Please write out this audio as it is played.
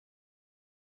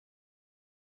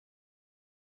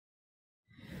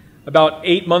About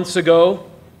 8 months ago,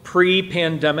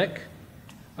 pre-pandemic,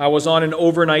 I was on an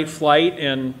overnight flight,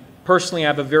 and personally I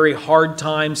have a very hard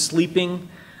time sleeping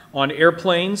on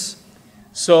airplanes.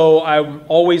 So I'm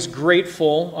always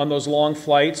grateful on those long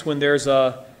flights when there's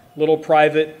a little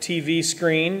private TV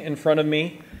screen in front of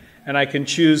me and I can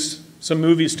choose some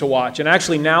movies to watch. And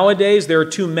actually nowadays there are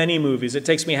too many movies. It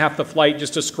takes me half the flight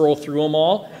just to scroll through them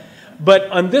all. But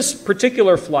on this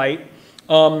particular flight,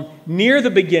 near the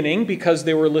beginning, because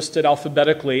they were listed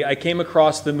alphabetically, I came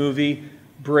across the movie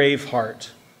Braveheart.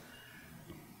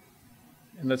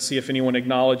 And let's see if anyone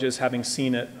acknowledges having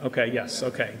seen it. Okay, yes,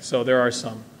 okay, so there are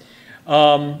some.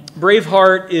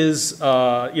 Braveheart is,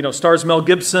 stars Mel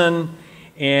Gibson,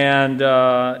 and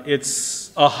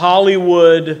it's a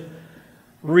Hollywood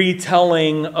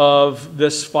retelling of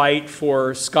this fight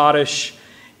for Scottish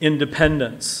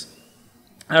independence.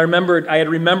 I had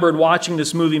remembered watching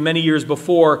this movie many years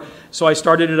before, so I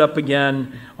started it up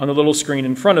again on the little screen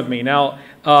in front of me. Now,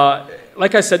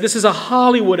 like I said, this is a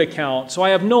Hollywood account, so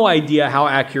I have no idea how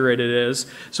accurate it is.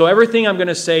 So everything I'm going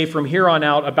to say from here on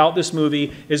out about this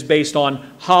movie is based on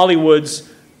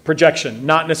Hollywood's projection,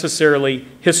 not necessarily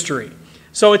history.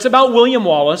 So it's about William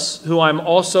Wallace, who I'm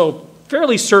also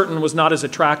fairly certain was not as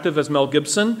attractive as Mel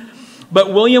Gibson,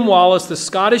 but William Wallace, the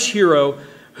Scottish hero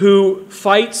who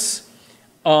fights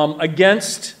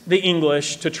against the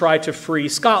English to try to free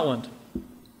Scotland.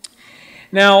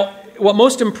 Now, what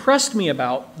most impressed me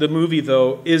about the movie,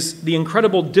 though, is the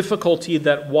incredible difficulty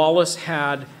that Wallace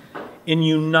had in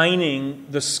uniting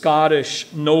the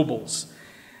Scottish nobles.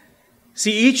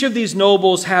 See, each of these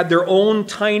nobles had their own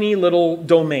tiny little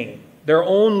domain, their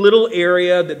own little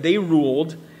area that they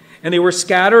ruled, and they were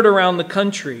scattered around the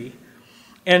country.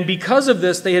 And because of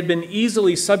this, they had been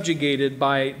easily subjugated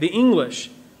by the English.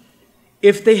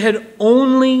 If they had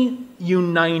only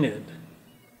united,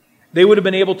 they would have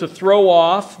been able to throw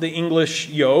off the English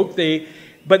yoke,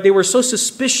 but they were so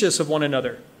suspicious of one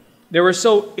another. They were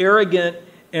so arrogant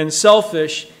and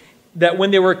selfish that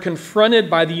when they were confronted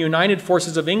by the united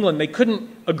forces of England, they couldn't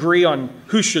agree on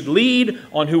who should lead,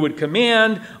 on who would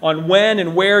command, on when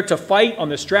and where to fight, on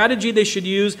the strategy they should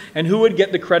use, and who would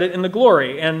get the credit and the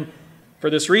glory. And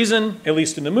for this reason, at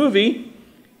least in the movie,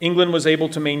 England was able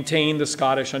to maintain the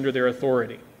Scottish under their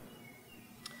authority.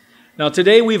 Now,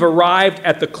 today we've arrived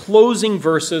at the closing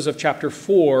verses of chapter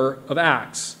 4 of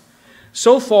Acts.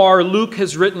 So far, Luke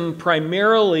has written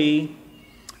primarily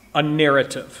a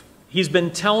narrative. He's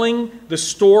been telling the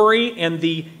story and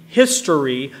the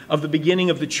history of the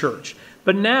beginning of the church.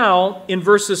 But now, in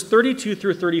verses 32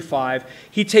 through 35,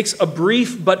 he takes a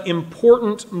brief but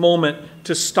important moment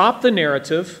to stop the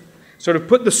narrative, sort of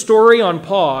put the story on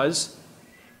pause,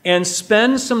 and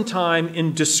spend some time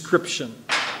in description.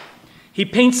 He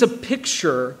paints a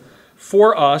picture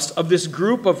for us of this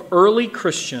group of early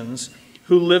Christians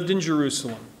who lived in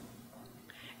Jerusalem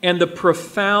and the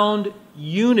profound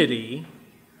unity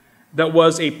that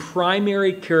was a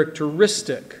primary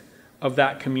characteristic of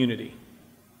that community.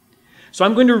 So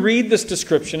I'm going to read this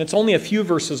description. It's only a few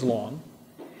verses long.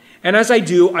 And as I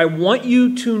do, I want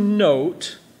you to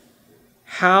note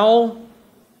how,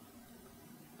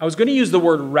 I was going to use the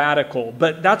word radical,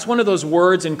 but that's one of those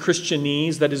words in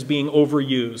Christianese that is being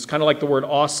overused, kind of like the word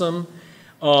awesome.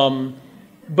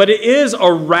 But it is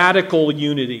a radical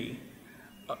unity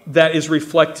that is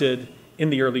reflected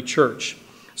in the early church.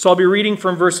 So I'll be reading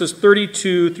from verses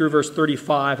 32 through verse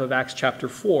 35 of Acts chapter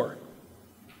 4.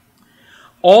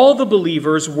 All the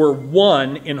believers were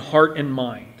one in heart and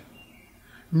mind.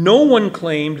 No one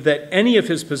claimed that any of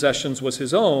his possessions was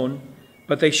his own,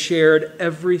 but they shared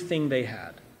everything they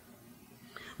had.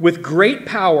 With great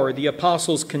power, the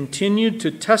apostles continued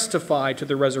to testify to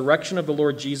the resurrection of the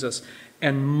Lord Jesus,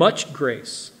 and much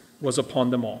grace was upon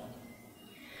them all.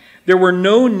 There were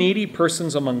no needy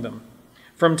persons among them.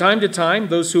 From time to time,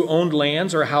 those who owned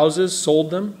lands or houses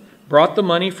sold them, brought the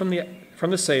money from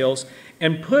the sales,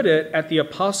 and put it at the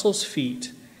apostles'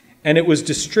 feet, and it was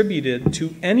distributed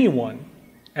to anyone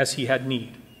as he had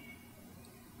need.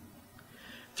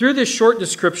 Through this short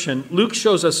description, Luke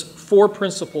shows us 4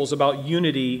 principles about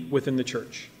unity within the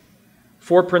church.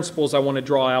 4 principles I want to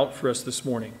draw out for us this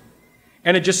morning.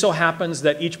 And it just so happens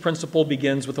that each principle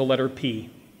begins with the letter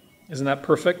P. Isn't that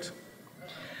perfect?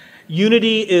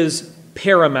 Unity is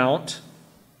paramount.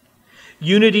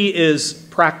 Unity is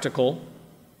practical.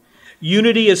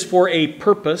 Unity is for a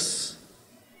purpose.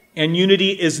 And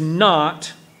unity is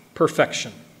not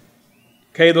perfection.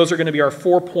 Okay, those are going to be our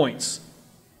 4 points.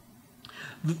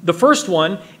 The first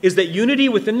one is that unity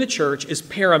within the church is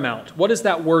paramount. What does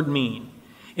that word mean?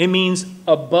 It means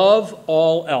above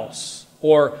all else,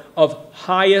 or of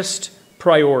highest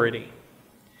priority.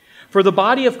 For the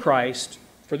body of Christ,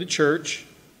 for the church,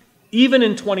 even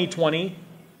in 2020,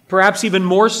 perhaps even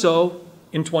more so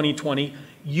in 2020,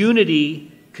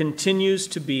 unity continues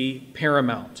to be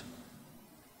paramount.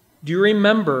 Do you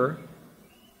remember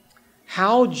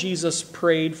how Jesus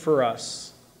prayed for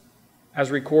us as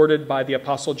recorded by the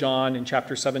Apostle John in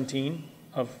chapter 17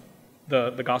 of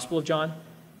the Gospel of John?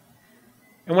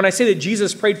 And when I say that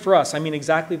Jesus prayed for us, I mean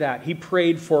exactly that. He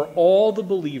prayed for all the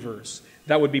believers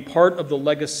that would be part of the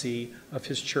legacy of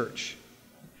his church.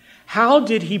 How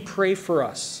did he pray for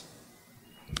us?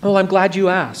 Well, I'm glad you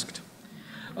asked.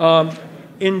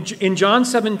 In John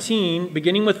 17,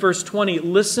 beginning with verse 20,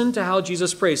 listen to how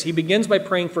Jesus prays. He begins by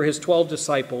praying for his 12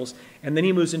 disciples, and then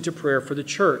he moves into prayer for the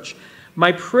church.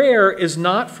 My prayer is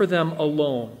not for them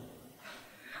alone.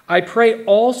 I pray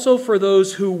also for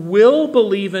those who will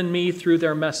believe in me through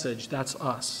their message. That's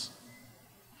us.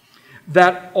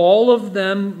 That all of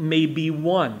them may be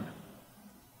one,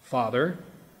 Father,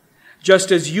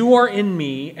 just as you are in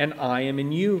me and I am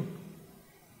in you.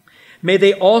 May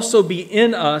they also be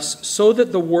in us so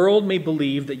that the world may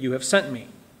believe that you have sent me.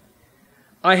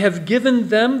 I have given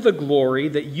them the glory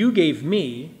that you gave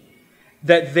me,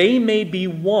 that they may be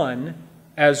one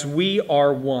as we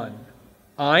are one.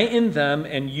 I in them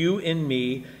and you in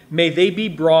me. May they be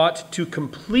brought to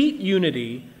complete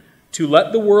unity to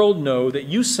let the world know that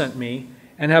you sent me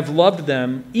and have loved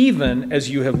them even as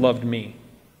you have loved me.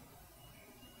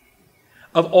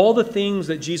 Of all the things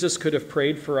that Jesus could have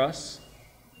prayed for us,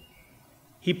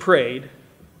 he prayed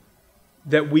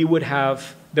that we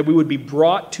would be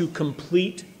brought to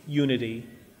complete unity,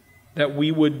 that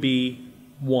we would be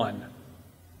one.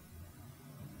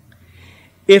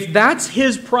 If that's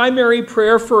his primary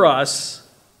prayer for us,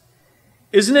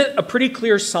 isn't it a pretty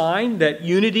clear sign that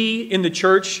unity in the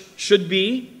church should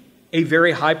be a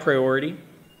very high priority?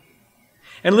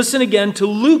 And listen again to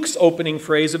Luke's opening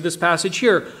phrase of this passage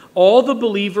here. All the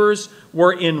believers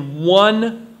were in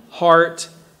one heart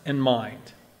and mind.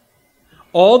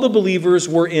 All the believers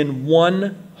were in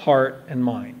one heart and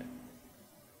mind.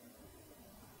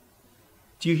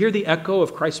 Do you hear the echo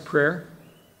of Christ's prayer?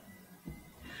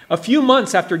 A few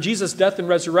months after Jesus' death and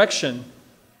resurrection,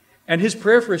 and his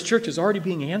prayer for his church is already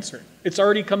being answered. It's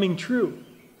already coming true.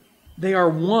 They are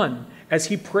one as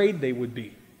he prayed they would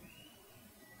be.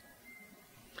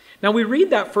 Now we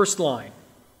read that first line,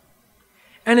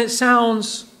 and it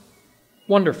sounds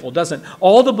wonderful, doesn't it?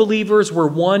 All the believers were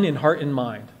one in heart and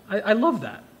mind. I love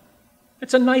that.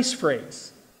 It's a nice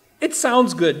phrase. It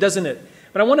sounds good, doesn't it?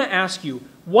 But I want to ask you,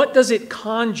 what does it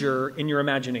conjure in your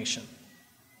imagination?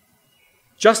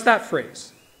 Just that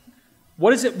phrase.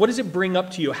 What does it bring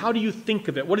up to you? How do you think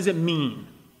of it? What does it mean?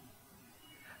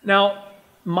 Now,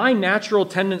 my natural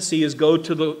tendency is go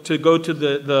to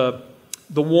the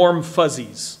warm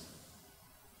fuzzies.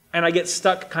 And I get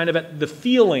stuck kind of at the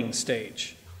feeling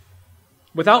stage.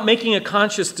 Without making a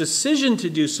conscious decision to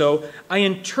do so, I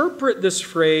interpret this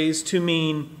phrase to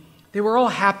mean they were all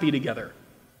happy together.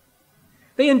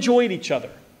 They enjoyed each other.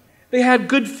 They had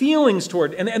good feelings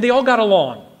toward, and they all got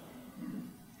along.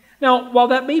 Now, while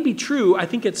that may be true, I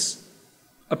think it's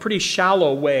a pretty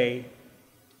shallow way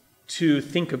to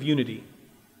think of unity.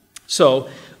 So,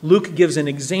 Luke gives an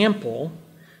example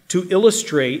to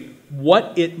illustrate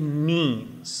what it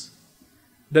means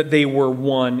that they were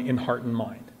one in heart and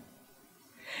mind.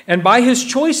 And by his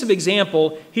choice of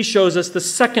example, he shows us the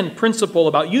second principle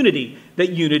about unity,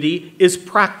 that unity is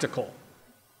practical.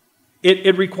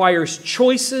 It requires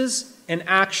choices and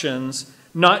actions,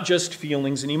 not just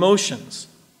feelings and emotions.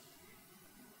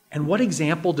 And what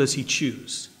example does he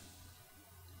choose?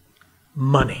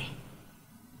 Money.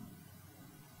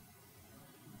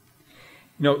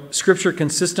 You know, Scripture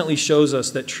consistently shows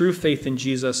us that true faith in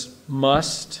Jesus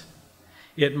must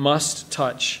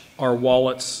touch our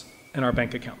wallets and our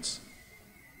bank accounts.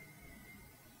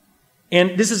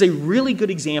 And this is a really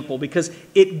good example because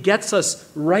it gets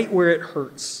us right where it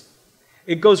hurts.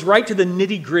 It goes right to the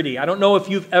nitty-gritty. I don't know if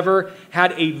you've ever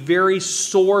had a very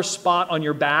sore spot on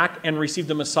your back and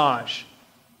received a massage.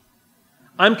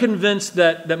 I'm convinced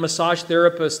that massage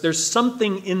therapists, there's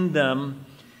something in them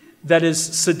that is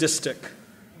sadistic.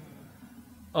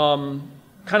 Kind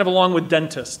of along with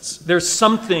dentists. There's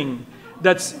something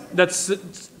that's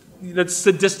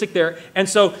sadistic there. And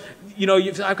so, you know,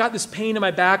 I've got this pain in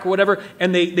my back or whatever,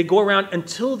 and they go around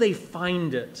until they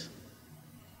find it.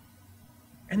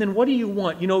 And then what do you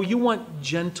want? You know, you want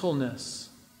gentleness.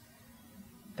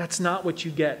 That's not what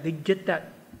you get. They get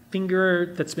that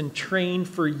finger that's been trained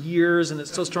for years and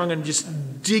it's so strong and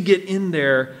just dig it in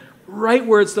there right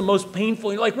where it's the most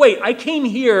painful. You're like, wait, I came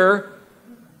here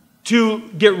to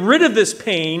get rid of this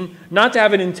pain, not to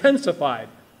have it intensified.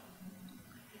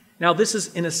 Now, this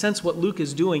is, in a sense, what Luke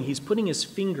is doing. He's putting his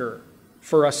finger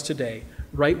for us today,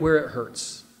 right where it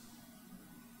hurts,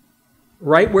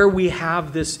 right where we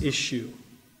have this issue.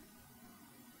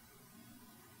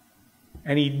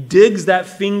 And he digs that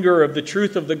finger of the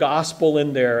truth of the gospel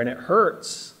in there, and it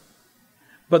hurts.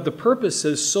 But the purpose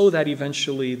is so that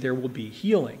eventually there will be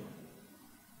healing.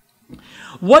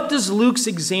 What does Luke's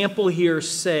example here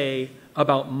say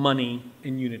about money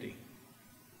and unity?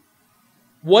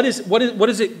 What does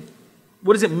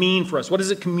it mean for us? What is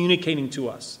it communicating to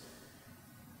us?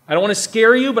 I don't want to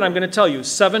scare you, but I'm going to tell you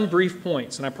 7 brief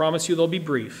points, and I promise you they'll be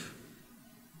brief.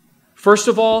 First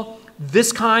of all,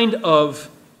 this kind of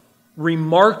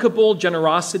remarkable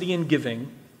generosity and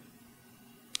giving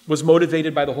was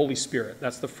motivated by the Holy Spirit.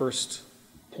 That's the first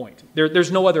point.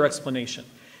 There's no other explanation.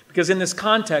 Because in this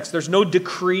context, there's no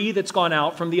decree that's gone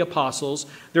out from the apostles.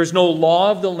 There's no law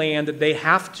of the land that they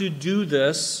have to do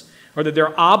this or that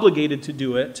they're obligated to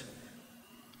do it.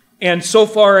 And so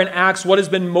far in Acts, what has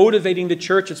been motivating the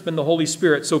church? It's been the Holy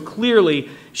Spirit. So clearly,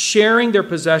 sharing their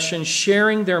possessions,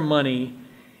 sharing their money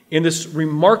in this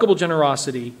remarkable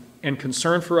generosity and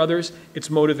concern for others, it's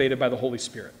motivated by the Holy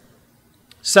Spirit.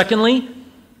 Secondly,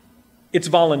 it's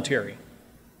voluntary.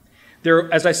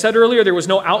 As I said earlier, there was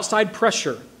no outside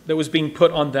pressure that was being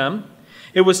put on them.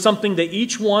 It was something that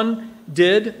each one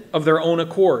did of their own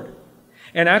accord.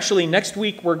 And actually, next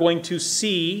week, we're going to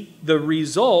see the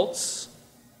results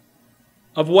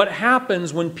of what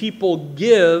happens when people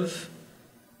give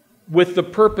with the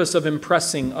purpose of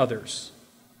impressing others.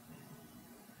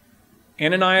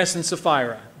 Ananias and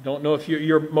Sapphira. Don't know if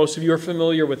most of you are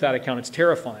familiar with that account. It's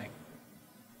terrifying.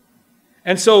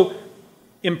 And so,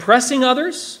 impressing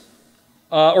others,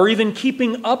 or even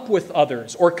keeping up with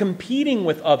others, or competing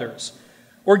with others,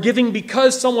 or giving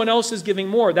because someone else is giving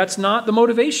more, that's not the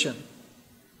motivation.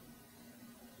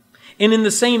 And in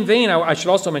the same vein, I should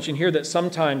also mention here that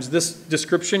sometimes this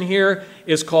description here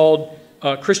is called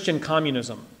Christian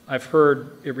communism. I've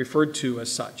heard it referred to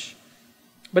as such.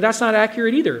 But that's not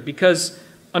accurate either, because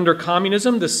under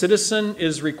communism, the citizen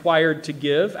is required to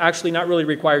give. Actually, not really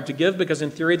required to give, because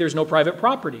in theory, there's no private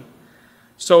property.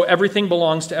 So everything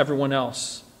belongs to everyone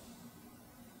else.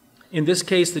 In this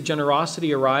case, the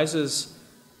generosity arises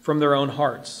from their own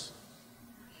hearts.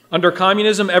 Under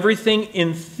communism, everything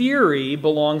in theory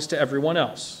belongs to everyone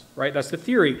else, right? That's the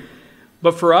theory.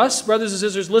 But for us, brothers and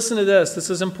sisters, listen to this. This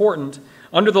is important.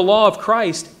 Under the law of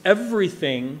Christ,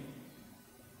 everything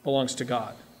belongs to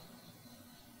God.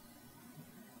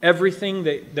 Everything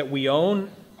that we own,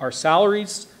 our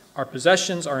salaries, our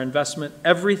possessions, our investment,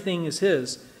 everything is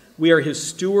His. We are His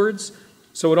stewards,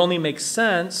 so it only makes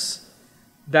sense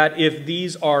that if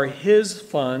these are His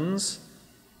funds,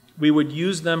 we would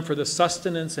use them for the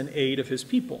sustenance and aid of His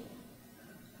people.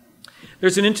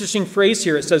 There's an interesting phrase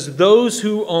here. It says, those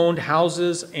who owned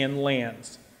houses and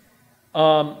lands.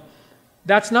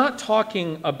 That's not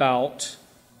talking about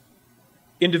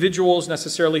individuals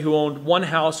necessarily who owned one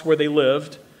house where they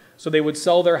lived, so they would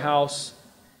sell their house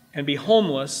and be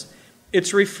homeless.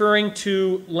 It's referring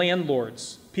to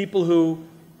landlords, people who,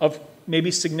 of maybe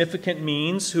significant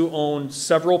means, who owned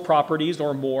several properties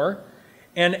or more.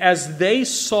 And as they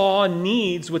saw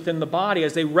needs within the body,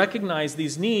 as they recognized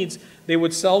these needs, they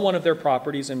would sell one of their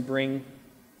properties and bring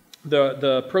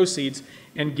the proceeds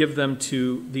and give them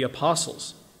to the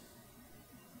apostles.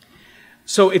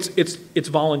 So it's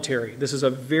voluntary. This is a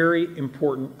very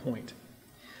important point.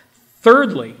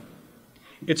 Thirdly,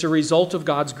 it's a result of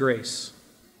God's grace.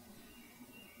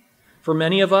 For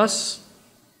many of us,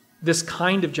 this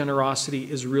kind of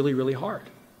generosity is really, really hard.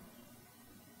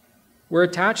 We're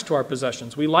attached to our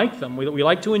possessions. We like them. We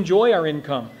like to enjoy our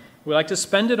income. We like to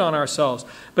spend it on ourselves.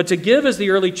 But to give as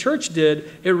the early church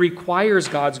did, it requires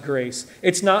God's grace.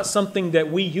 It's not something that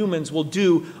we humans will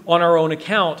do on our own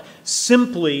account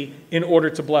simply in order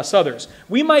to bless others.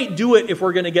 We might do it if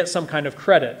we're going to get some kind of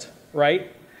credit,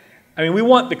 right? I mean, we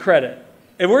want the credit.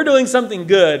 If we're doing something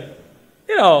good,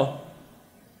 we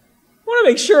want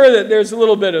to make sure that there's a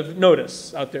little bit of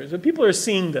notice out there, that people are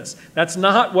seeing this. That's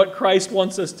not what Christ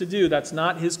wants us to do. That's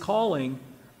not His calling.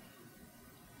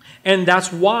 And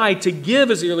that's why to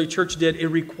give as the early church did, it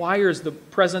requires the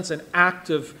presence and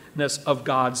activeness of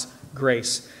God's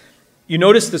grace. You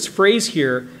notice this phrase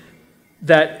here,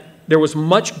 that there was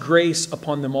much grace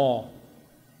upon them all.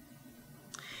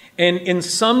 And in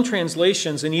some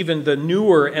translations, and even the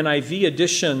newer NIV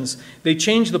editions, they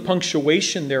change the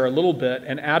punctuation there a little bit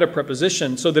and add a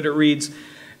preposition so that it reads,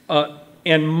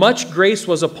 and much grace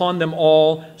was upon them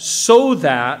all, so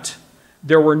that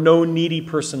there were no needy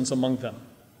persons among them.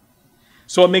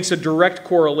 So it makes a direct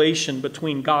correlation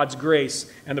between God's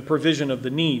grace and the provision of the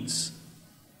needs.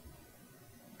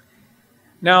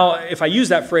 Now, if I use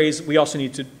that phrase, we also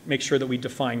need to make sure that we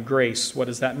define grace. What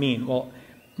does that mean? Well,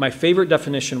 my favorite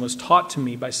definition was taught to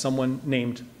me by someone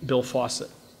named Bill Fawcett,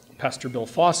 Pastor Bill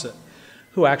Fawcett,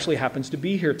 who actually happens to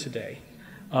be here today.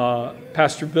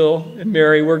 Pastor Bill and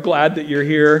Mary, we're glad that you're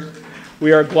here.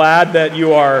 We are glad that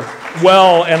you are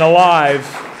well and alive.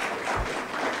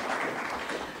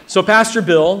 So Pastor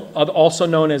Bill, also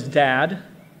known as Dad,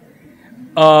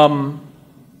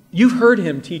 you've heard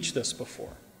him teach this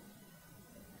before.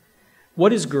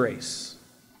 What is grace?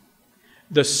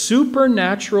 The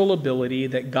supernatural ability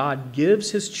that God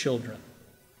gives his children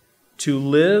to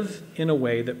live in a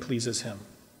way that pleases him.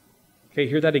 Okay,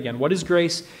 hear that again. What is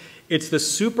grace? It's the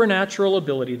supernatural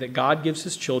ability that God gives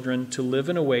his children to live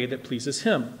in a way that pleases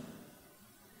him.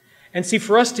 And see,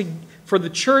 for the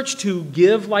church to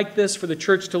give like this, for the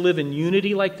church to live in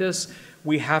unity like this,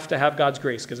 we have to have God's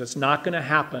grace, because it's not going to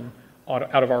happen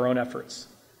out of our own efforts.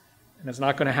 And it's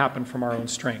not going to happen from our own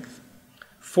strength.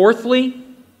 Fourthly,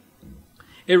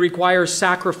 it requires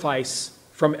sacrifice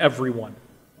from everyone.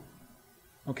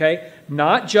 Okay?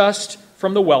 Not just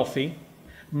from the wealthy,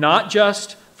 not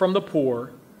just from the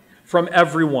poor, from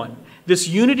everyone. This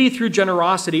unity through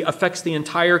generosity affects the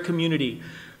entire community.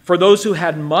 For those who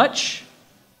had much,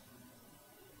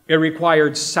 it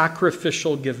required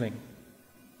sacrificial giving.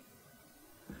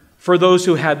 For those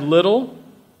who had little,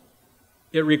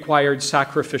 it required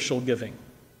sacrificial giving.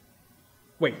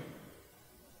 Wait,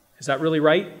 is that really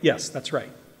right? Yes, that's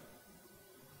right.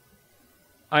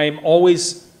 I am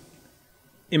always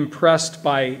impressed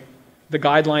by the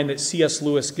guideline that C.S.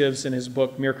 Lewis gives in his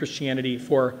book, Mere Christianity,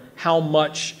 for how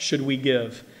much should we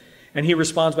give. And he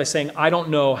responds by saying, I don't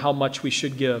know how much we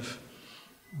should give,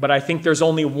 but I think there's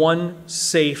only one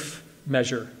safe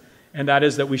measure, and that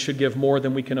is that we should give more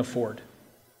than we can afford.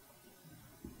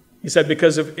 He said,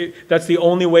 because that's the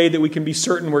only way that we can be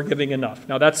certain we're giving enough.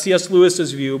 Now, that's C.S.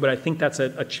 Lewis's view, but I think that's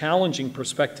a challenging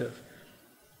perspective.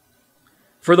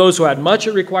 For those who had much,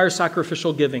 it requires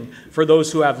sacrificial giving. For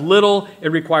those who have little,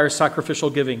 it requires sacrificial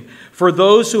giving. For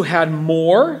those who had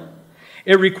more,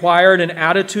 it required an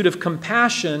attitude of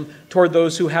compassion toward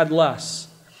those who had less.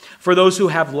 For those who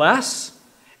have less,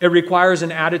 it requires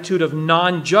an attitude of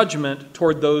non-judgment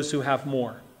toward those who have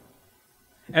more.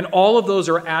 And all of those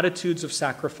are attitudes of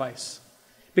sacrifice,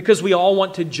 because we all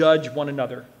want to judge one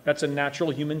another. That's a natural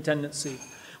human tendency.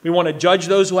 We want to judge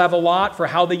those who have a lot for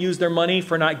how they use their money,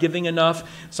 for not giving enough.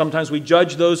 Sometimes we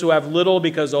judge those who have little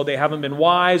because, they haven't been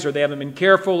wise, or they haven't been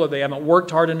careful, or they haven't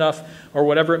worked hard enough, or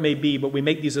whatever it may be. But we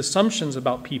make these assumptions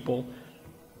about people.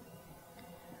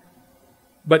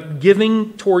 But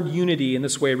giving toward unity in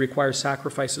this way requires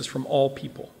sacrifices from all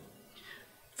people.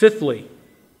 Fifthly,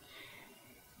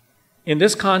 in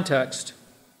this context,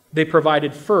 they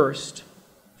provided first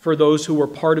for those who were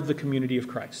part of the community of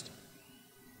Christ.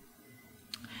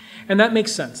 And that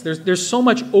makes sense. There's so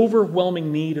much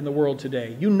overwhelming need in the world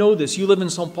today. You know this. You live in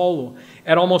São Paulo.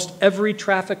 At almost every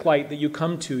traffic light that you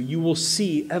come to, you will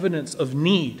see evidence of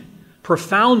need,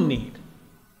 profound need.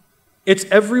 It's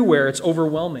everywhere. It's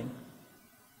overwhelming.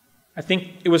 I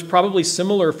think it was probably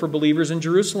similar for believers in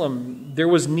Jerusalem. There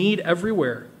was need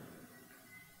everywhere.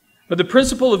 But the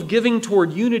principle of giving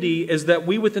toward unity is that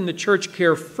we within the church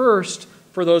care first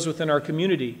for those within our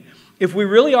community. If we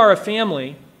really are a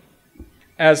family,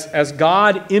 as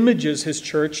God images his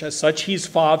church as such, he's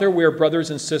Father, we're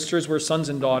brothers and sisters, we're sons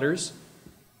and daughters,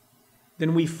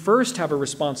 then we first have a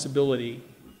responsibility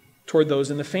toward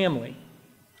those in the family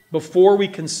before we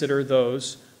consider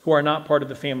those who are not part of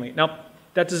the family. Now,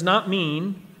 that does not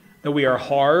mean that we are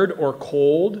hard or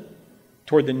cold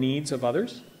toward the needs of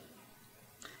others,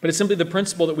 but it's simply the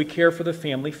principle that we care for the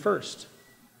family first.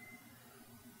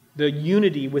 The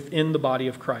unity within the body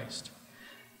of Christ.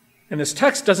 And this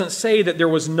text doesn't say that there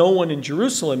was no one in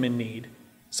Jerusalem in need. It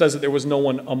says that there was no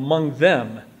one among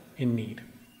them in need.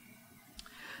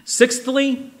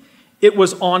 Sixthly, it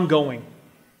was ongoing.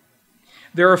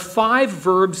 There are 5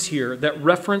 verbs here that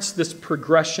reference this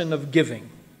progression of giving.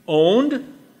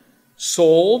 Owned,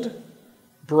 sold,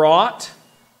 brought,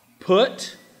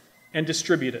 put, and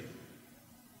distributed.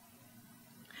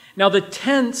 Now, the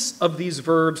tense of these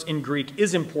verbs in Greek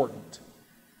is important.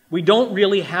 We don't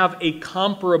really have a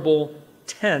comparable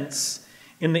tense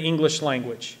in the English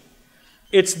language.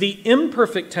 It's the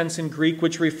imperfect tense in Greek,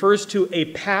 which refers to a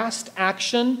past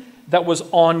action that was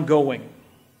ongoing.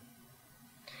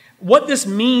 What this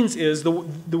means is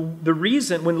the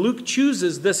reason when Luke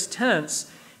chooses this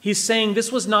tense, he's saying this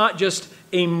was not just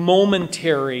a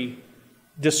momentary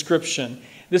description.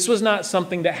 This was not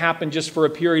something that happened just for a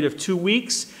period of 2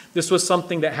 weeks. This was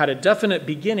something that had a definite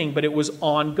beginning, but it was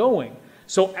ongoing.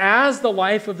 So as the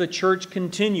life of the church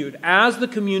continued, as the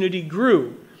community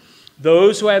grew,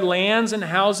 those who had lands and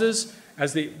houses,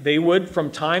 as they would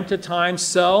from time to time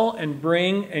sell and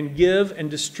bring and give and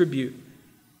distribute.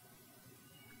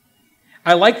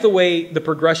 I like the way the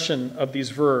progression of these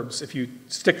verbs, if you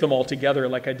stick them all together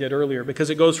like I did earlier, because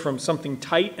it goes from something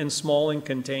tight and small and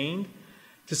contained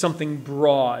to something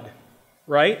broad,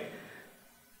 right?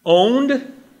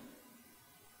 Owned,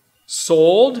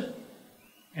 sold,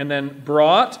 and then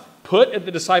brought, put at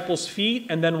the disciples' feet,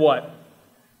 and then what?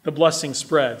 The blessing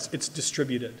spreads. It's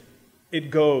distributed.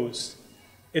 It goes.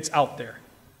 It's out there.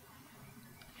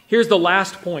 Here's the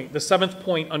last point, the seventh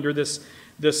point under this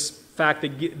fact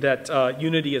that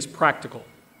unity is practical.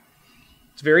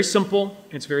 It's very simple.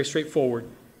 It's very straightforward.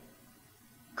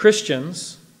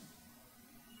 Christians,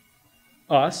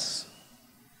 us,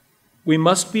 we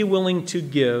must be willing to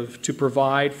give to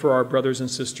provide for our brothers and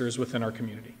sisters within our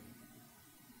community.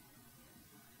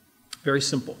 Very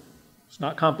simple. It's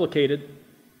not complicated,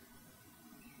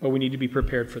 but we need to be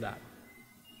prepared for that.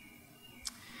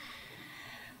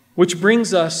 Which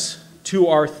brings us to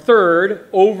our third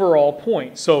overall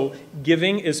point. So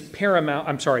giving is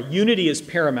paramount. Unity is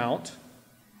paramount.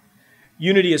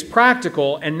 Unity is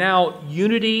practical, and now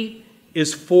unity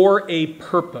is for a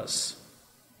purpose.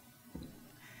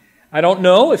 I don't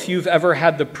know if you've ever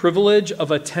had the privilege of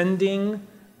attending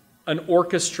an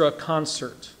orchestra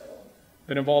concert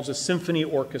that involves a symphony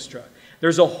orchestra.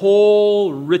 There's a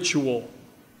whole ritual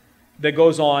that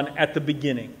goes on at the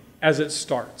beginning as it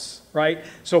starts, right?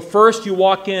 So first you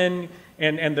walk in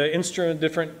and the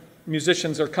different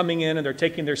musicians are coming in and they're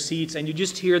taking their seats, and you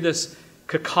just hear this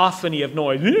cacophony of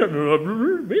noise. Boom,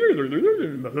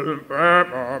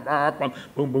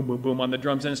 boom, boom, boom on the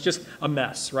drums, and it's just a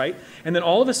mess, right? And then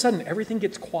all of a sudden, everything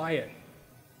gets quiet.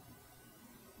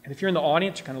 And if you're in the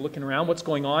audience, you're kind of looking around, what's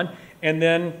going on? And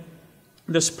then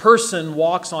this person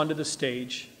walks onto the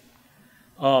stage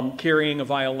carrying a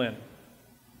violin.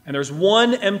 And there's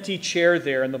one empty chair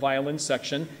there in the violin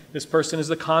section. This person is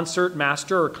the concert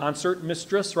master or concert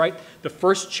mistress, right? The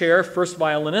first chair, first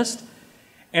violinist.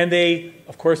 And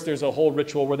of course, there's a whole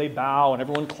ritual where they bow and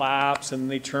everyone claps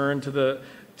and they turn to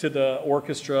the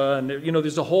orchestra. And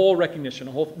there's a whole recognition,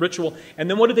 a whole ritual. And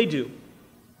then what do?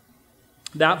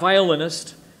 That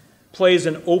violinist plays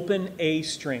an open A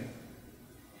string.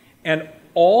 And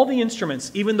all the instruments,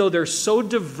 even though they're so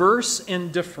diverse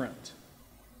and different,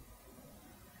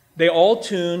 they all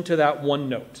tune to that one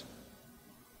note.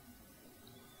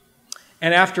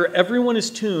 And after everyone is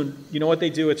tuned, you know what they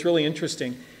do? It's really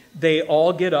interesting. They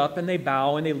all get up and they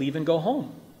bow and they leave and go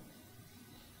home.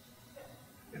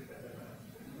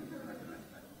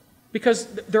 Because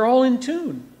they're all in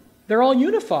tune. They're all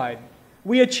unified.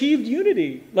 We achieved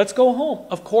unity. Let's go home.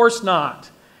 Of course not.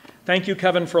 Thank you,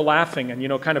 Kevin, for laughing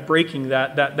and kind of breaking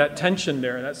that tension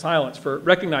there, that silence, for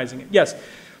recognizing it. Yes.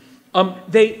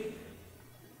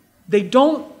 They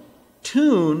don't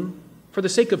tune for the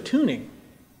sake of tuning.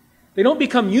 They don't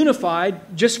become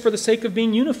unified just for the sake of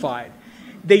being unified.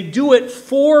 They do it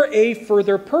for a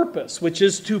further purpose, which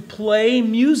is to play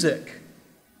music.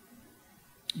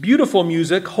 Beautiful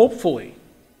music, hopefully.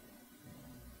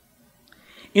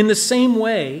 In the same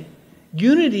way,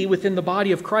 unity within the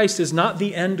body of Christ is not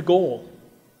the end goal.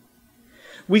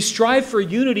 We strive for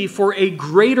unity for a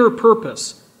greater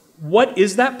purpose. What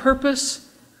is that purpose?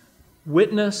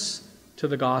 Witness to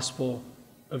the gospel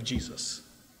of Jesus.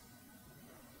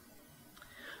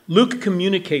 Luke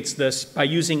communicates this by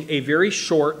using a very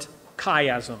short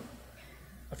chiasm.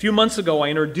 A few months ago, I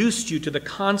introduced you to the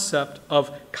concept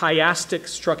of chiastic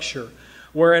structure,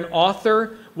 where an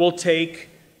author will take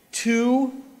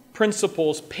two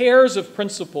principles, pairs of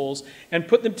principles, and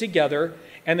put them together,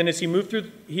 and then as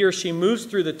he or she moves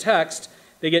through the text,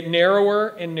 they get narrower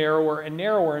and narrower and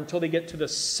narrower until they get to the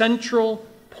central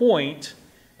point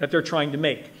that they're trying to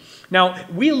make. Now,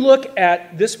 we look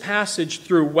at this passage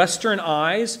through Western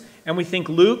eyes, and we think,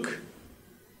 Luke,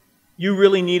 you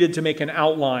really needed to make an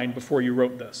outline before you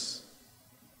wrote this,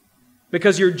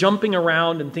 because you're jumping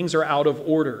around and things are out of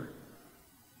order.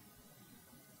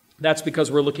 That's because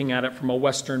we're looking at it from a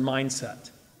Western mindset.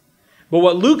 But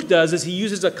what Luke does is he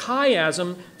uses a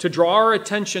chiasm to draw our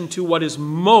attention to what is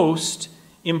most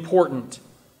important.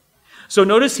 So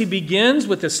notice he begins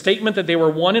with a statement that they were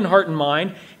one in heart and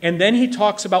mind, and then he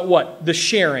talks about what? The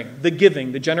sharing, the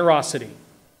giving, the generosity.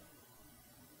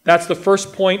 That's the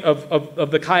first point of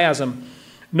the chiasm.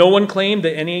 No one claimed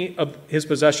that any of his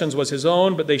possessions was his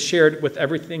own, but they shared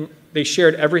everything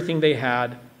they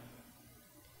had.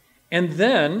 And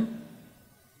then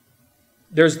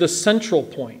there's the central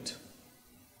point,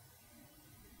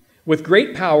 With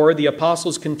great power, the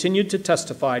apostles continued to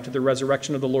testify to the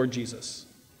resurrection of the Lord Jesus.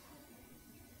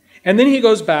 And then he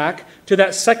goes back to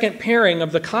that second pairing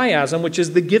of the chiasm, which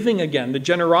is the giving again, the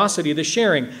generosity, the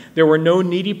sharing. There were no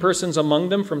needy persons among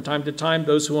them. From time to time,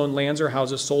 those who owned lands or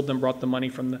houses sold them, brought the money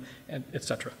from the,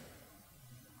 etc.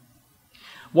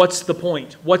 What's the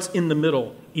point? What's in the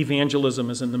middle? Evangelism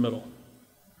is in the middle.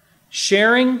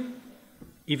 Sharing,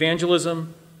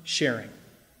 evangelism, sharing.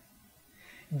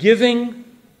 Giving,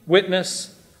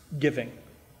 witness, giving.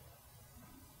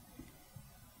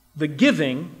 The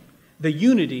giving, the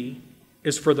unity,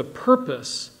 is for the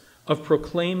purpose of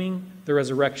proclaiming the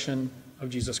resurrection of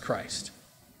Jesus Christ.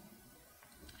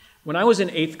 When I was in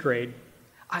 8th grade,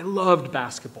 I loved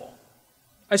basketball.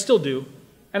 I still do,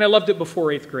 and I loved it before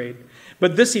 8th grade.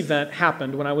 But this event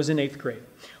happened when I was in 8th grade.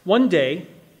 One day,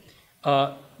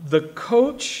 the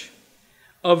coach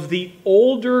of the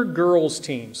older girls'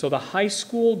 team, so the high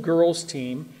school girls'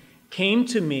 team, came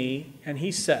to me and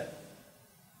he said,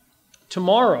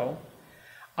 "Tomorrow,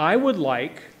 I would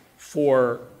like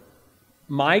for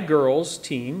my girls'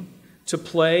 team to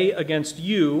play against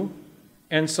you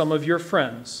and some of your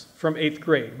friends from 8th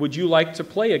grade. Would you like to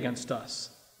play against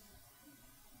us?"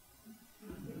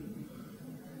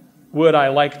 Would I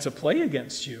like to play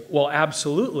against you? Well,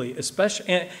 absolutely,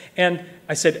 especially. And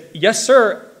I said, "Yes,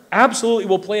 sir, absolutely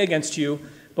we'll play against you."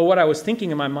 But what I was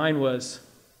thinking in my mind was,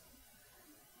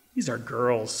 these are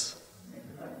girls.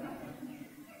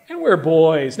 And we're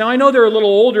boys. Now, I know they're a little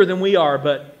older than we are,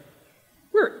 but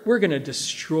we're going to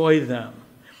destroy them.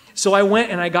 So I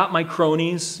went and I got my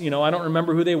cronies. I don't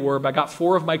remember who they were, but I got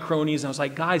 4 of my cronies. And I was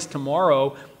like, "Guys,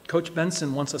 tomorrow, Coach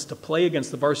Benson wants us to play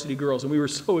against the varsity girls." And we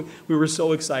were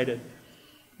so excited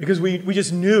because we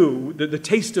just knew that the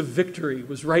taste of victory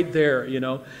was right there,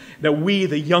 that we,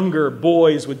 the younger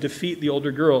boys, would defeat the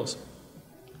older girls.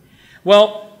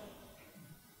 Well,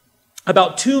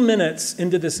 about 2 minutes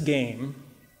into this game,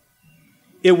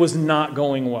 it was not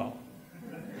going well.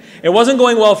 It wasn't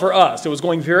going well for us. It was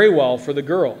going very well for the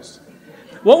girls.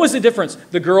 What was the difference?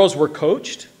 The girls were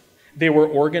coached. They were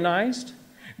organized.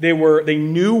 They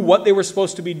knew what they were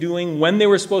supposed to be doing, when they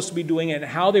were supposed to be doing it, and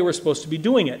how they were supposed to be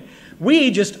doing it. We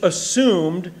just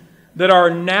assumed that our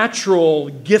natural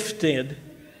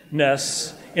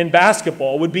giftedness in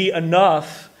basketball would be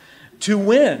enough to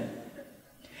win.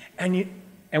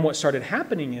 And what started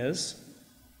happening is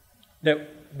that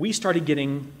we started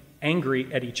getting angry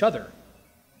at each other.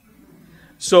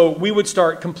 So we would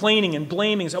start complaining and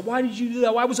blaming. So, "Why did you do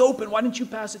that? I was open. Why didn't you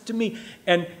pass it to me?"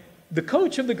 And the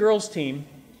coach of the girls' team,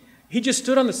 he just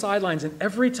stood on the sidelines, and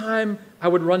every time I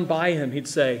would run by him, he'd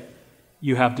say,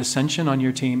 "You have dissension on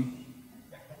your team."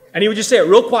 And he would just say it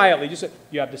real quietly. Just say,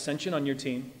 "You have dissension on your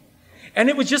team." And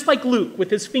it was just like Luke with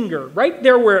his finger right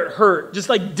there where it hurt, just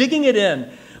like digging it in.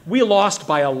 We lost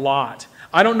by a lot.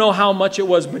 I don't know how much it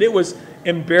was, but it was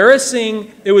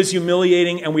embarrassing, it was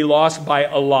humiliating, and we lost by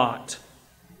a lot.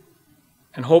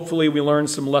 And hopefully we learned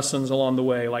some lessons along the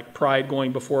way, like pride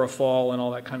going before a fall and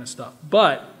all that kind of stuff.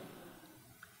 But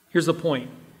here's the point.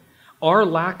 Our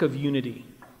lack of unity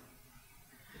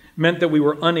meant that we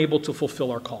were unable to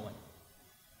fulfill our calling.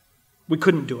 We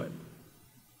couldn't do it.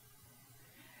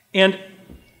 And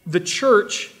the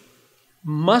church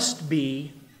must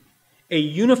be a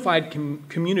unified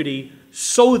community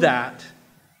so that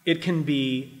it can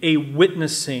be a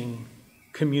witnessing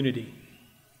community.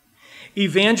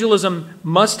 Evangelism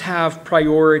must have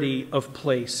priority of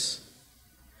place.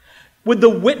 Would the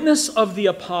witness of the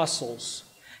apostles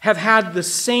have had the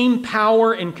same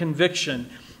power and conviction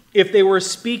if they were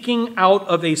speaking out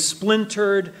of a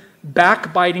splintered,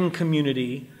 backbiting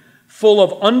community full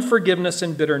of unforgiveness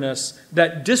and bitterness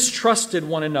that distrusted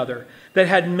one another, that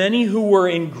had many who were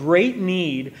in great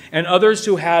need and others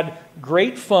who had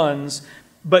great funds,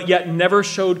 but yet never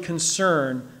showed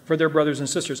concern for their brothers and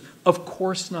sisters? Of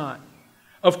course not.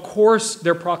 Of course,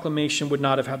 their proclamation would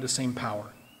not have had the same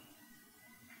power.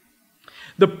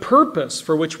 The purpose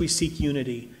for which we seek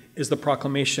unity is the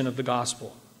proclamation of the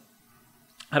gospel.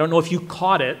 I don't know if you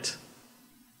caught it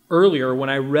earlier when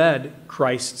I read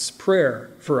Christ's prayer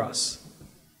for us.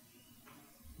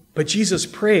 But Jesus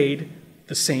prayed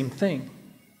the same thing.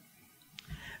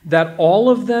 That all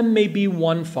of them may be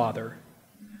one, Father,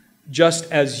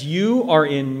 just as you are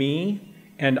in me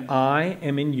and I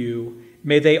am in you.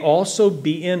 May they also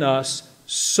be in us,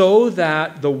 so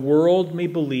that the world may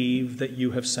believe that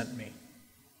you have sent me.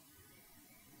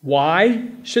 Why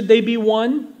should they be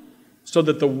one? So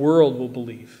that the world will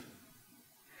believe.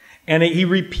 And he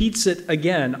repeats it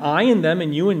again. I and them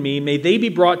and you and me, may they be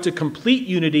brought to complete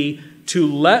unity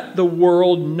to let the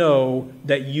world know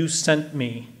that you sent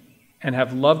me and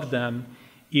have loved them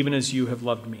even as you have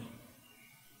loved me.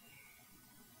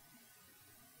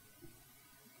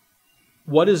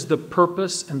 what is the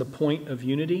purpose and the point of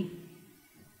unity?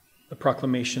 The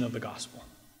proclamation of the gospel.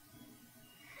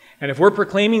 And if we're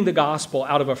proclaiming the gospel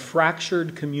out of a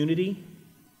fractured community,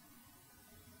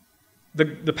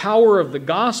 the power of the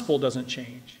gospel doesn't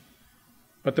change,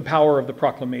 but the power of the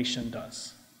proclamation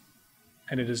does,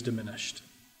 and it is diminished.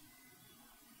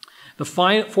 The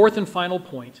fourth and final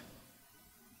point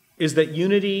is that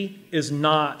unity is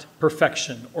not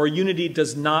perfection, or unity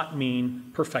does not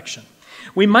mean perfection.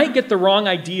 We might get the wrong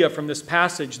idea from this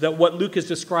passage that what Luke is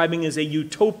describing is a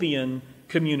utopian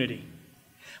community.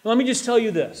 Well, let me just tell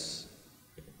you this.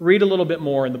 Read a little bit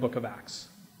more in the book of Acts.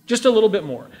 Just a little bit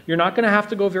more. You're not going to have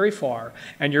to go very far,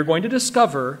 and you're going to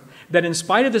discover that in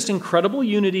spite of this incredible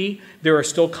unity, there are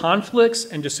still conflicts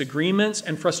and disagreements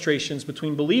and frustrations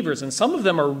between believers, and some of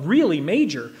them are really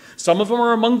major. Some of them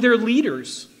are among their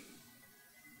leaders.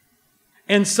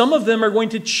 And some of them are going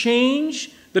to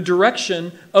change the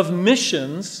direction of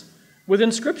missions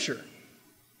within Scripture,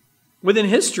 within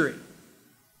history.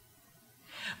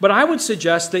 But I would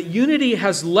suggest that unity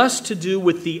has less to do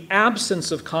with the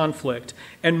absence of conflict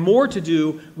and more to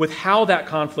do with how that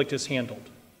conflict is handled.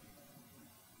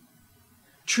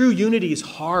 True unity is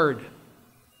hard.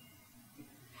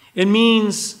 It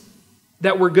means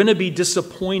that we're going to be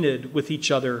disappointed with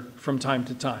each other from time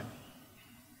to time.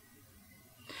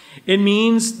 It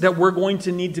means that we're going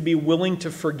to need to be willing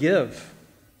to forgive.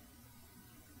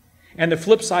 And the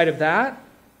flip side of that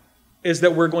is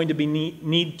that we're going to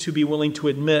need to be willing to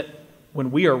admit when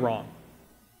we are wrong.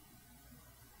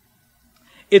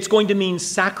 It's going to mean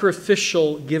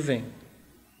sacrificial giving.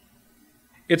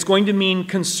 It's going to mean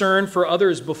concern for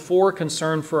others before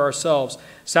concern for ourselves,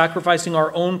 sacrificing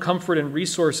our own comfort and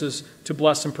resources to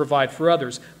bless and provide for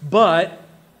others. But,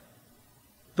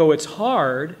 though it's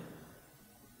hard,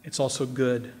 it's also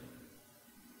good.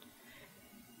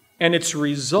 And its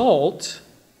result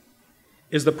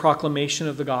is the proclamation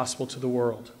of the gospel to the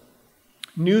world.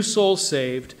 New souls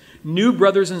saved, new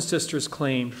brothers and sisters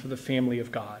claimed for the family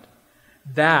of God.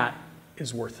 That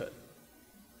is worth it.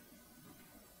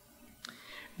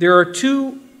 There are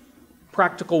two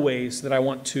practical ways that I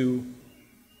want to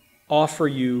offer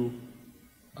you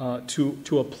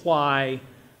to apply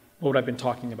what I've been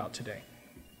talking about today.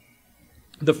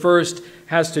 The first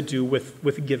has to do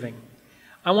with giving.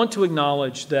 I want to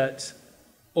acknowledge that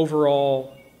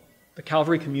overall, the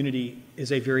Calvary community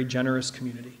is a very generous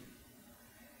community.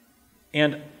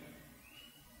 And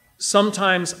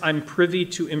sometimes I'm privy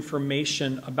to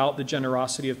information about the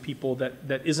generosity of people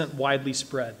that isn't widely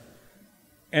spread.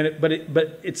 But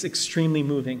it's extremely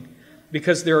moving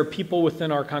because there are people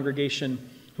within our congregation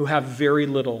who have very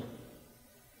little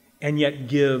and yet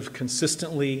give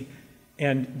consistently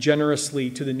and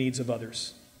generously to the needs of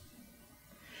others.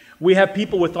 We have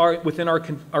people within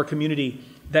our community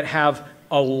that have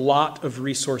a lot of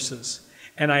resources,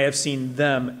 and I have seen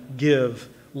them give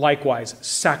likewise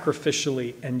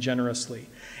sacrificially and generously.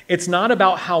 It's not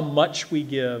about how much we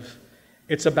give,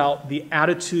 it's about the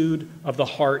attitude of the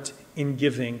heart in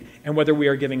giving and whether we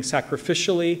are giving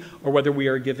sacrificially or whether we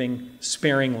are giving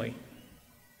sparingly.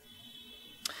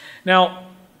 Now,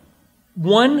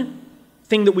 one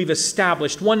thing that we've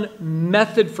established, one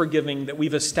method for giving that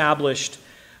we've established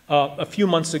a few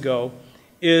months ago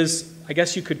is, I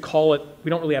guess you could call it, we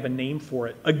don't really have a name for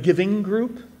it, a giving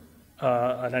group,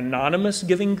 an anonymous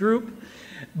giving group.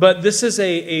 But this is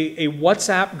a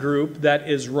WhatsApp group that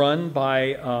is run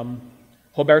by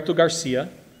Roberto Garcia,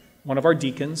 one of our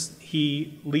deacons.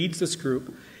 He leads this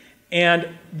group. And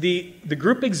the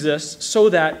group exists so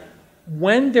that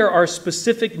when there are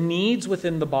specific needs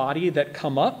within the body that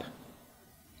come up,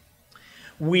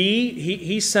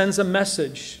 he sends a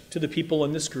message to the people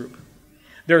in this group.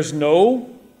 There's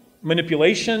no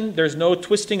manipulation. There's no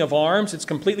twisting of arms. It's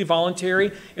completely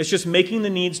voluntary. It's just making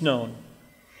the needs known.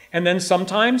 And then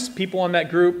sometimes people on that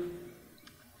group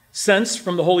sense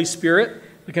from the Holy Spirit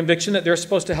the conviction that they're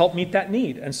supposed to help meet that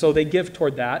need. And so they give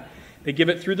toward that. They give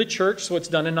it through the church, so it's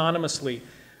done anonymously.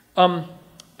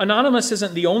 Anonymous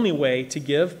isn't the only way to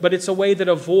give, but it's a way that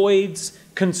avoids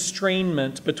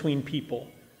constrainment between people.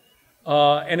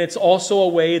 And it's also a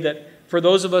way that for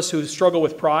those of us who struggle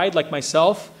with pride, like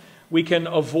myself, we can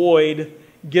avoid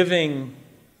giving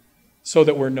so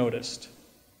that we're noticed.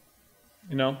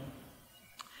 You know?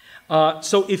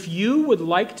 So if you would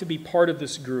like to be part of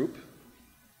this group,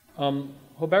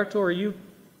 Roberto, are you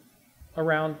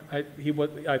around?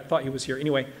 I thought he was here.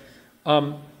 Anyway,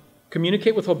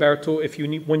 communicate with Roberto if you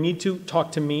need to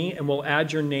talk to me, and we'll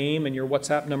add your name and your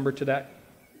WhatsApp number to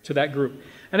that group.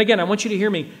 And again, I want you to hear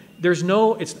me.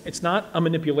 It's not a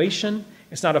manipulation.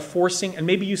 It's not a forcing. And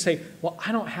maybe you say, well,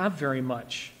 I don't have very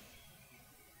much.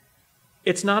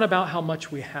 it's not about how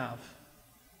much we have.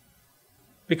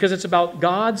 Because it's about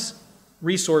God's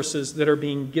resources that are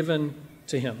being given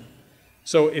to him.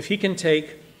 So if he can take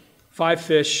 5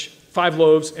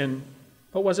 loaves and,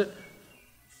 what was it?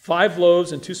 5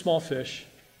 loaves and 2 small fish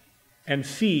and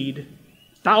feed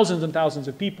thousands and thousands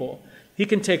of people, he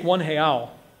can take 1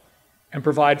 real and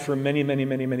provide for many, many,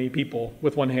 many, many people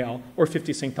with 1 real, or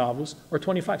 50 centavos, or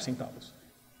 25 centavos.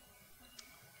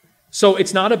 So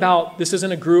it's not about, this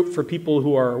isn't a group for people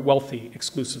who are wealthy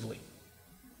exclusively.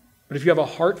 But if you have a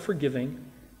heart for giving,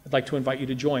 I'd like to invite you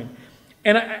to join.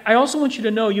 And I also want you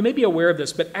to know, you may be aware of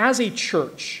this, but as a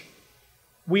church,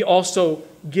 we also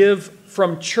give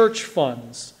from church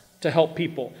funds to help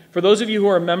people. For those of you who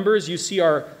are members, you see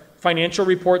our financial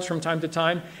reports from time to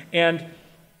time, and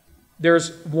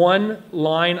there's one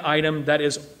line item that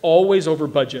is always over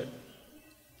budget.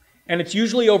 And it's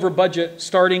usually over budget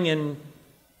starting in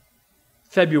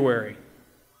February.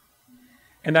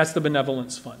 And that's the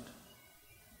benevolence fund.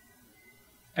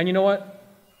 And you know what?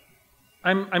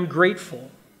 I'm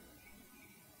grateful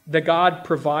that God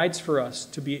provides for us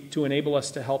to enable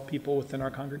us to help people within our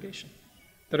congregation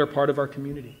that are part of our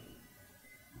community.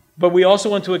 But we also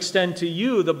want to extend to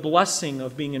you the blessing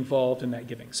of being involved in that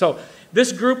giving. So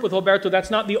this group with Roberto,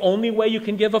 that's not the only way you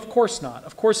can give. Of course not.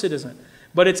 Of course it isn't.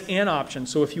 But it's an option.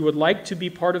 So if you would like to be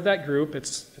part of that group,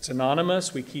 it's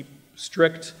anonymous. We keep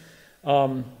strict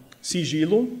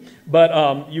sigilo.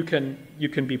 But you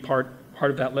can be part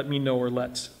of that. Let me know, or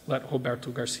let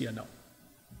Roberto Garcia know.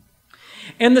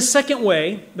 And the second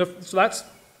way, so that's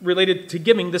related to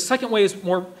giving. The second way is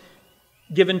more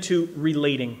given to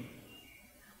relating.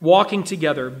 Walking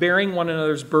together, bearing one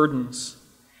another's burdens.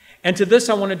 And to this,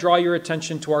 I want to draw your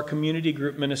attention to our community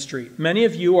group ministry. Many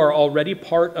of you are already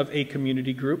part of a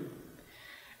community group.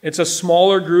 It's a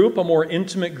smaller group, a more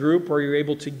intimate group where you're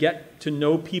able to get to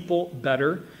know people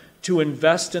better, to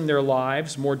invest in their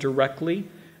lives more directly,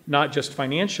 not just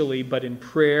financially, but in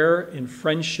prayer, in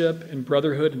friendship, in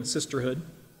brotherhood and sisterhood.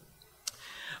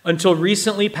 Until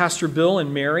recently, Pastor Bill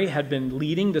and Mary had been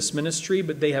leading this ministry,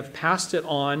 but they have passed it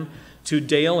on to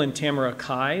Dale and Tamara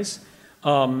Kais.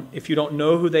 If you don't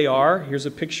know who they are, here's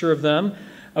a picture of them.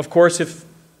 Of course,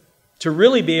 to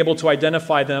really be able to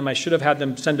identify them, I should have had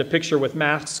them send a picture with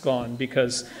masks on,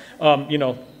 because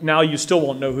now you still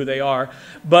won't know who they are.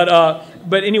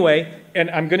 But anyway, and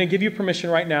I'm going to give you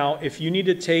permission right now, if you need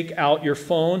to take out your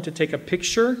phone to take a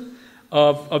picture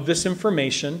of this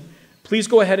information, please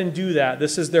go ahead and do that.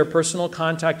 This is their personal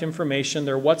contact information,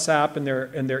 their WhatsApp,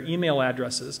 and their email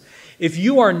addresses. If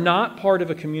you are not part of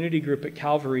a community group at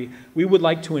Calvary, we would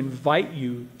like to invite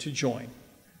you to join.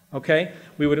 Okay?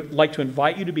 We would like to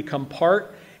invite you to become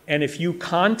part. And if you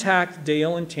contact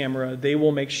Dale and Tamara, they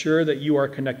will make sure that you are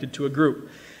connected to a group.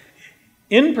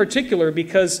 In particular,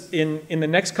 because in the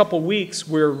next couple weeks,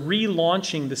 we're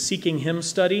relaunching the Seeking Him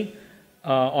study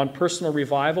on personal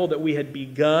revival that we had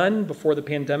begun before the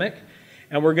pandemic.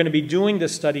 And we're going to be doing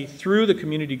this study through the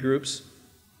community groups.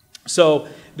 So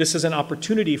this is an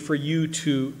opportunity for you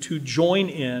to join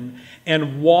in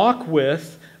and walk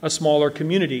with a smaller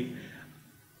community.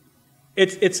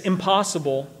 It's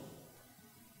impossible,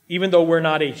 even though we're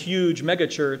not a huge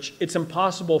megachurch, it's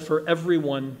impossible for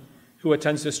everyone who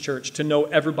attends this church to know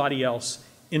everybody else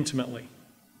intimately.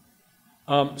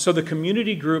 So the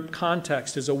community group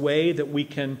context is a way that we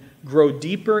can grow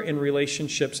deeper in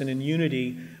relationships and in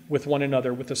unity with one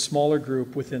another, with a smaller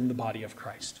group within the body of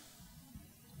Christ.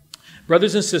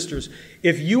 Brothers and sisters,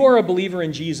 if you are a believer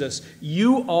in Jesus,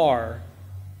 you are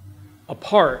a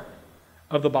part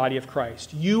of the body of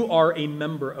Christ. You are a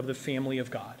member of the family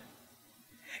of God.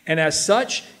 And as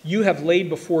such, you have laid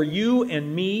before you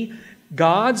and me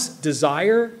God's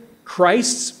desire,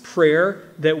 Christ's prayer,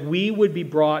 that we would be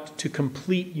brought to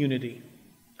complete unity,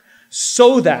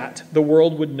 so that the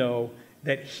world would know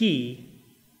that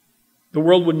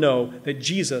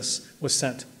Jesus was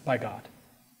sent by God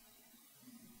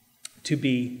to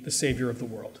be the Savior of the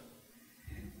world.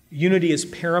 Unity is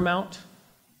paramount.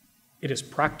 It is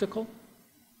practical.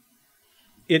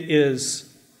 It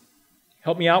is,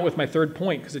 help me out with my third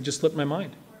point because it just slipped my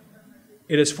mind.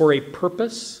 It is for a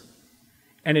purpose,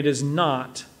 and it is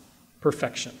not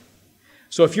perfection.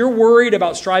 So if you're worried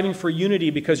about striving for unity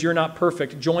because you're not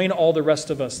perfect, join all the rest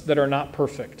of us that are not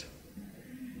perfect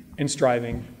in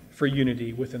striving for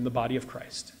unity within the body of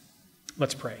Christ.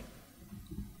 Let's pray.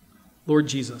 Lord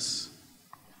Jesus,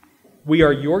 we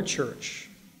are your church.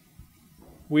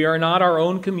 We are not our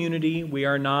own community.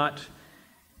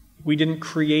 We didn't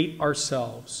create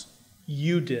ourselves.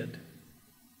 You did.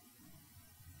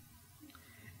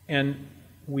 And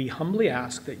we humbly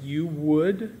ask that you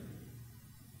would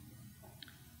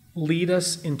Lead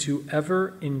us into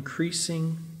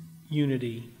ever-increasing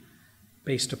unity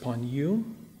based upon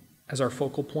you as our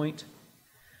focal point,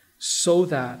 so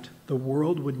that the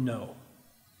world would know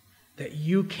that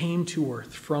you came to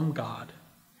earth from God,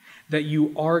 that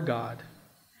you are God,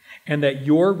 and that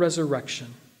your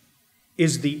resurrection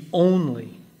is the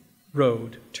only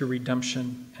road to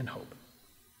redemption and hope.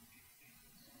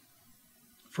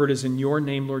 For it is in your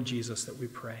name, Lord Jesus, that we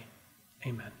pray.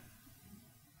 Amen.